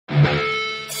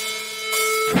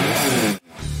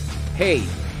Hey,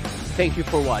 thank you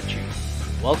for watching.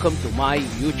 Welcome to my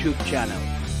YouTube channel.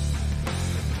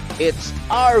 It's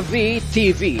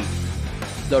RVTV,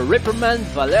 the Ripperman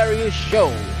Valerius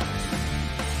Show.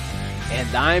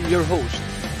 And I'm your host,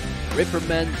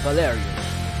 Ripperman Valerius.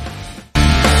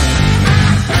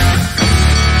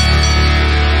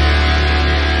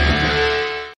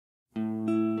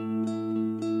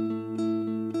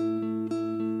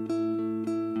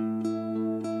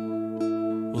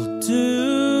 We'll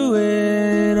do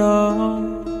it all,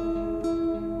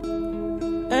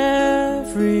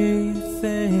 everything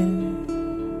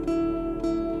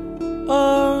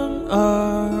on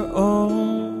our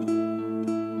own.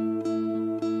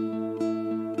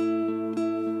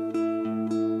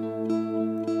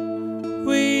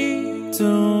 We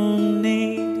don't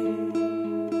need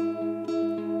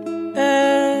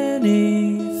anything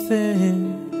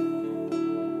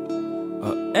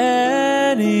or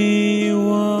anyone.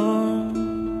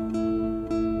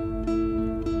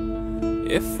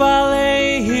 If I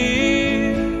lay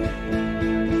here,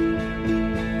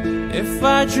 if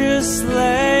I just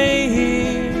lay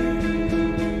here,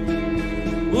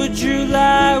 would you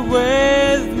lie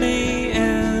with me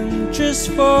and just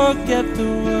forget the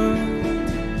world?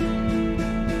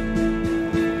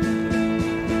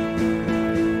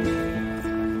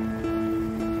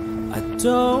 I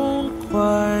don't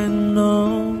quite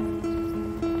know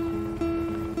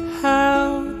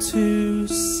how to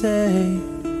say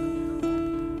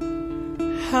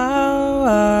how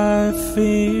I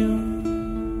feel.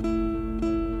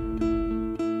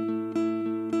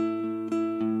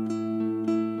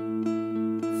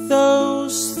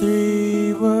 Those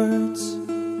three words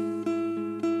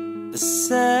are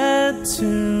said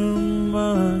too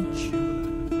much.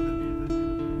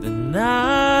 The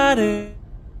night is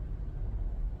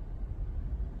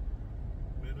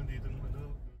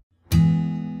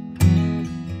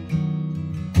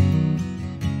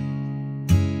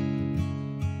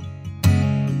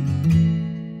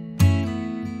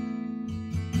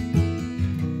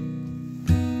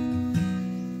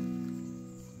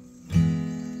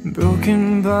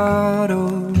broken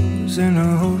bottles in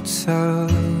a hotel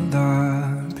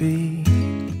lobby.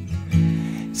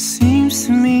 Seems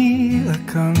to me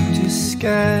like I'm just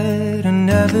scared of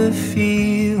never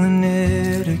feeling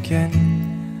it again.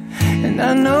 And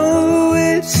I know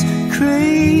it's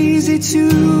crazy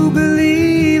to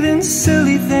believe in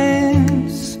silly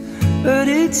things, but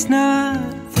it's not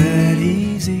that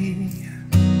easy.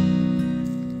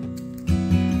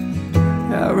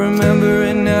 I remember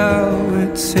it now,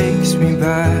 it takes me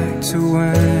back to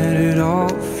when it all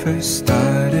first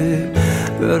started.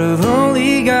 But I've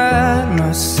only got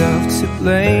myself to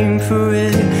blame for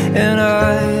it, and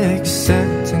I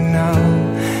accept it now.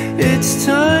 It's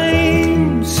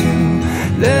time to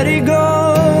let it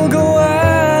go, go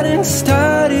out and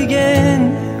start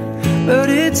again. But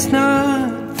it's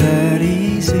not that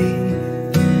easy.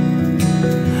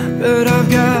 But I've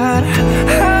got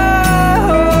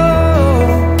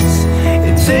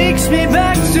takes me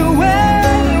back to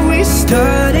where we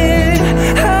started.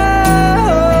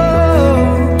 House,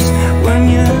 when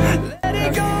you let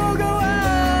it go, go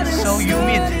out and so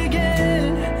humid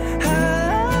again.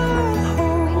 House,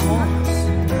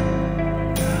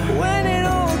 when it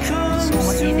all comes so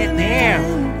mainit there.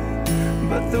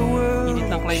 But the world init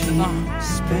ng climate na.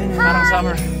 Parang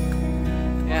summer.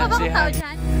 Yan, say hi.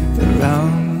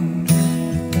 Around.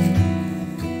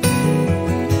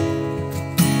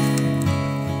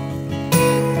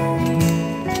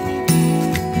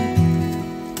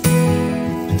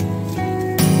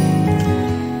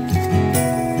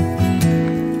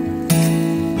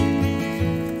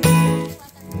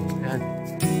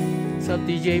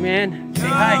 DJ man, say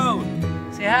hi.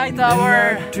 Say hi to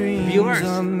our viewers.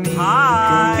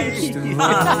 Hi.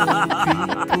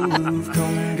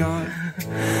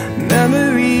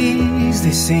 Memories,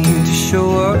 they seem to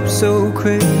show up so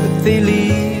quick, but they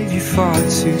leave you far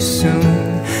too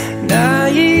soon.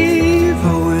 Naive,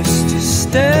 always just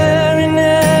staring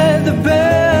at the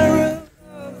barrel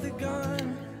of the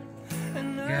gun.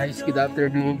 Guys, good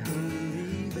afternoon.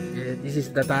 This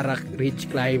is the Tarak Ridge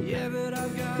climb.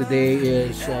 Today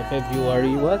is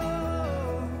February what?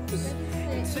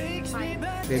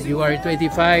 February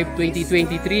 25,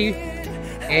 2023.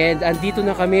 And andito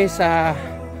na kami sa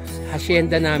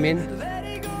hacienda namin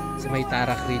sa may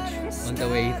Tarak Ridge. On the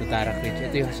way to Tarak Ridge.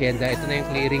 Ito yung hacienda. Ito na yung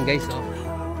clearing, guys. Oh.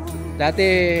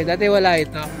 Dati wala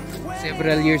ito.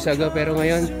 Several years ago. Pero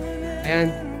ngayon,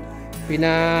 ayan,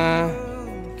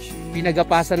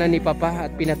 pinagapasan na ni Papa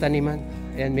at pinataniman.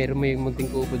 Ayan, meron mo yung munting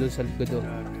kubo doon sa likod doon.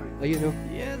 Ayun, oh.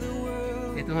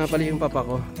 Ito nga pala yung papa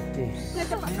ko.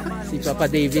 Si Papa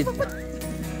David.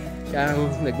 Siya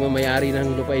ang nagmamayari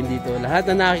ng lupain dito. Lahat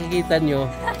na nakikita nyo,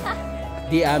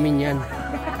 di amin yan.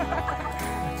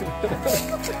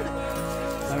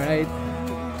 Alright.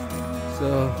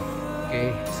 So,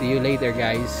 okay. See you later,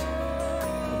 guys.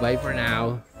 Bye for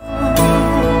now.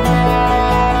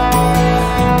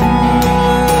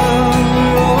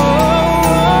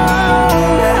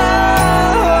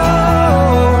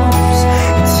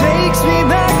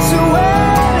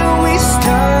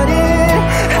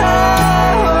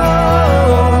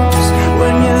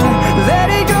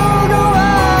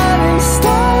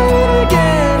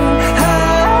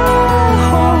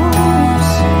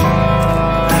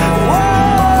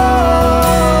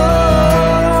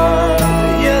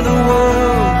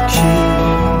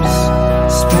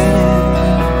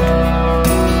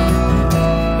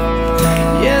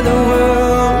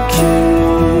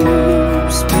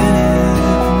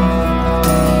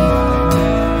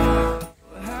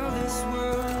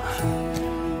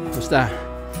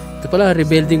 Ito pala,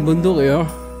 rebuilding bundok eh, oh.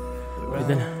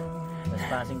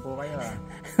 Passing po kayo ah.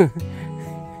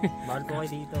 Bawal po kayo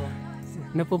dito.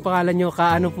 Ano po pangalan nyo?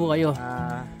 Kaano po kayo?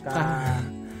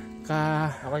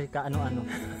 Ako kaano-ano.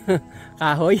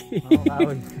 Kahoy? Oo,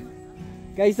 kahoy.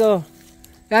 Guys, oh.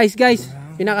 Guys.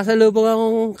 Pinakasalubong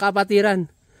akong kapatiran.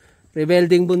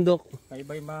 Rebuilding bundok. Kayo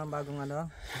ba yung mga bagong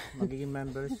magiging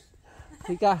members?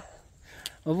 Ika.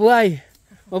 Mabuhay.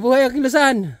 Mabuhay ang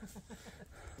Kilusan.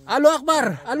 Alo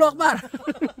Akbar! Alo Akbar!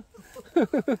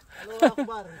 Alo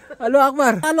Akbar! Alo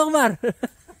Akbar! Alo Akbar!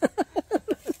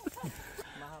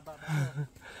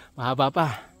 Mahaba pa.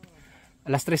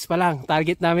 Alas 3 pa lang.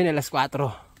 Target namin alas 4.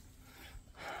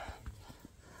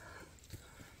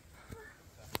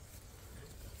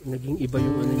 Naging iba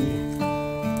yung ano niya.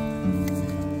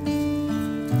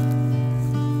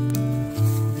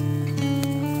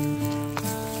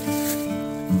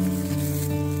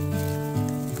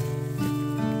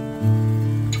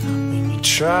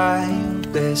 Try your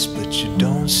best but you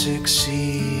don't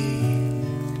succeed.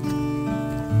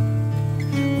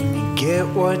 When you get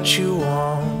what you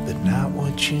want but not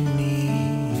what you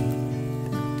need.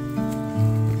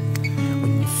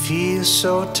 When you feel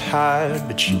so tired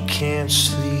but you can't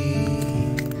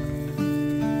sleep.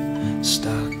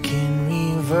 Stuck in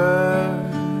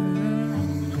reverse.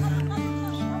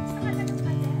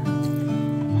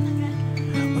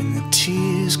 When the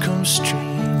tears come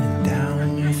streaming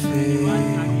down your face.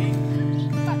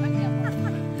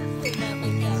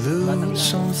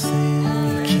 Something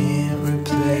you can't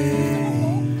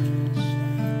replace.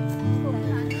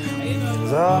 You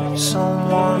love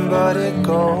someone but it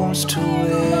goes to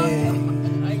waste.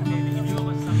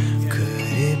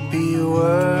 Could it be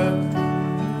worse?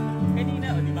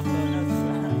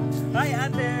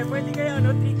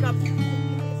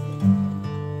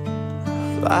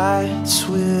 Lights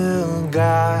will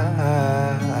guide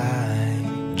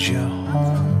you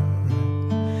home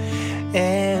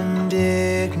and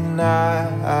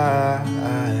ignite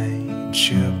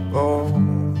your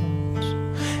bones,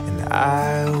 and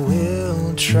I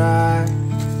will try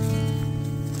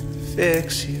to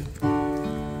fix you.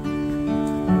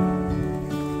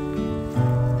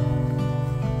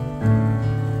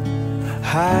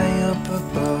 High up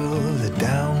above, the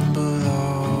down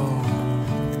below.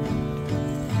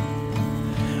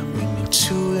 When you're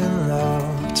too in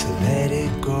love to let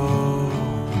it go.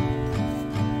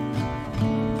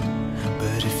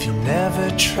 If you never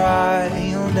try,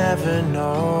 you'll never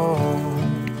know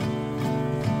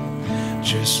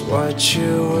just what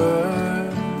you were.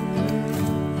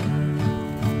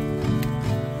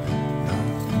 No.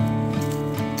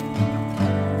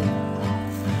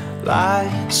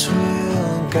 Lights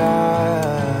will guide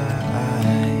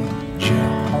you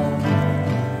home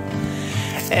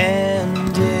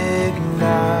and ignite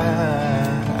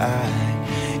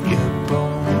your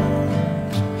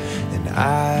bones, and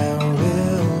I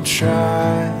will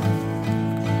try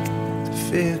to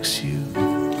fix you.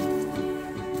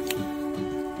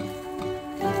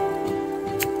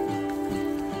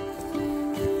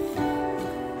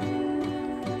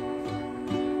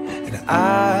 And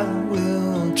I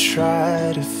will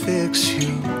try to fix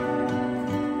you.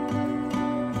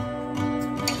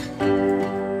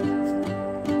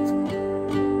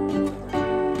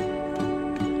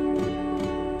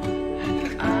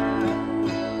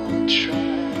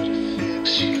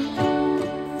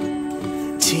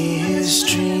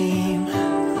 Stream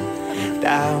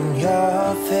down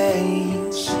your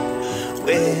face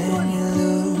when you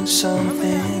lose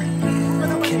something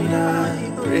you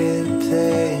cannot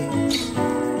replace.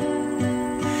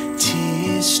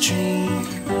 Tears stream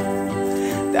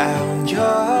down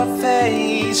your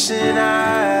face, and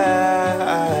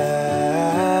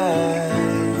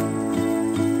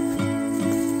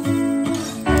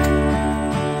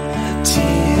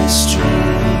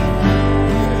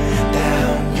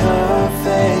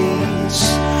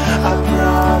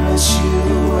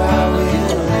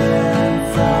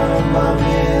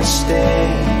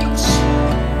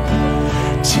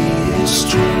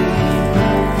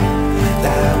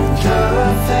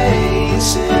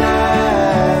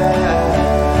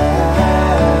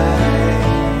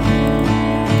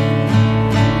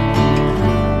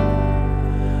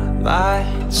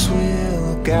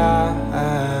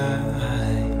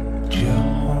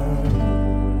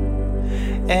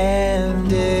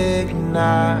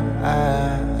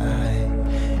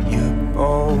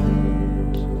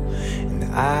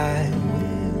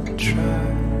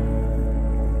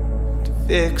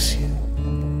fix you.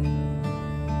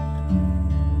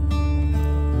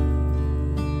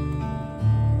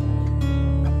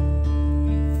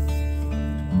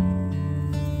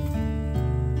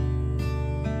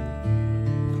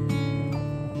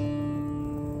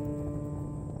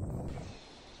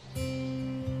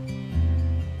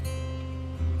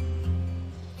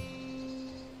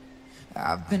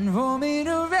 I've been roaming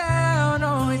around,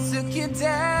 always looking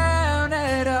down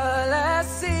at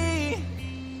Alas-asin,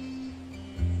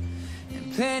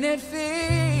 and painted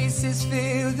faces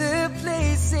fill the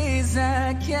places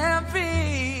I can't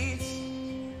reach.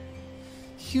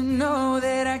 You know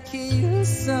that I could use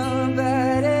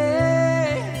somebody.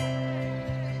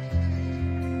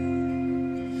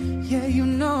 Yeah, you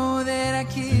know that I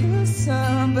could use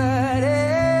somebody.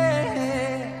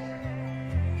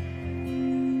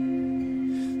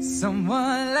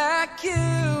 Someone like you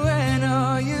and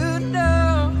all you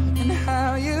know and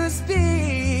how you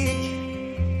speak.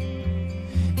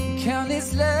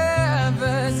 Countless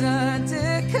lovers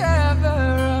undercover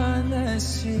on the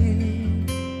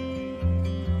street.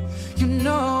 You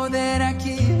know that I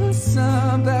could use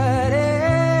somebody.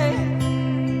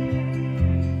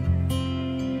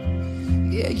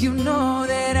 Yeah, you know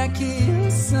that I could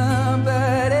use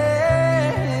somebody.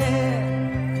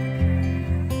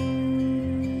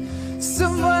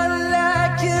 Someone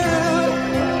like you.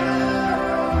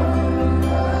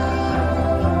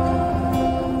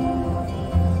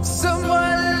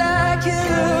 Someone like you.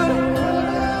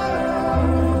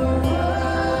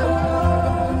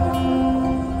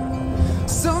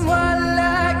 Someone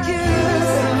like you.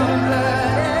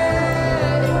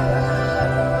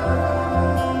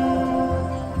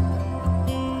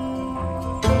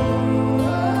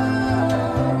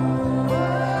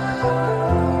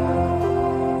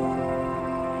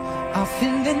 Off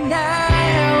in the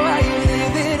night, while you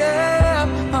live it up,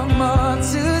 I'm all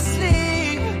to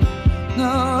sleep.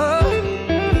 No,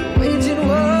 waging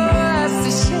wars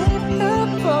to shape the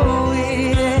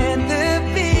poet and the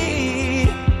beat.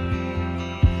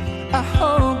 I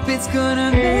hope it's gonna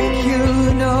make you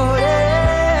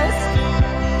notice.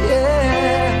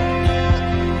 Yeah,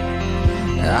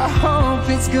 I hope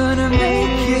it's gonna make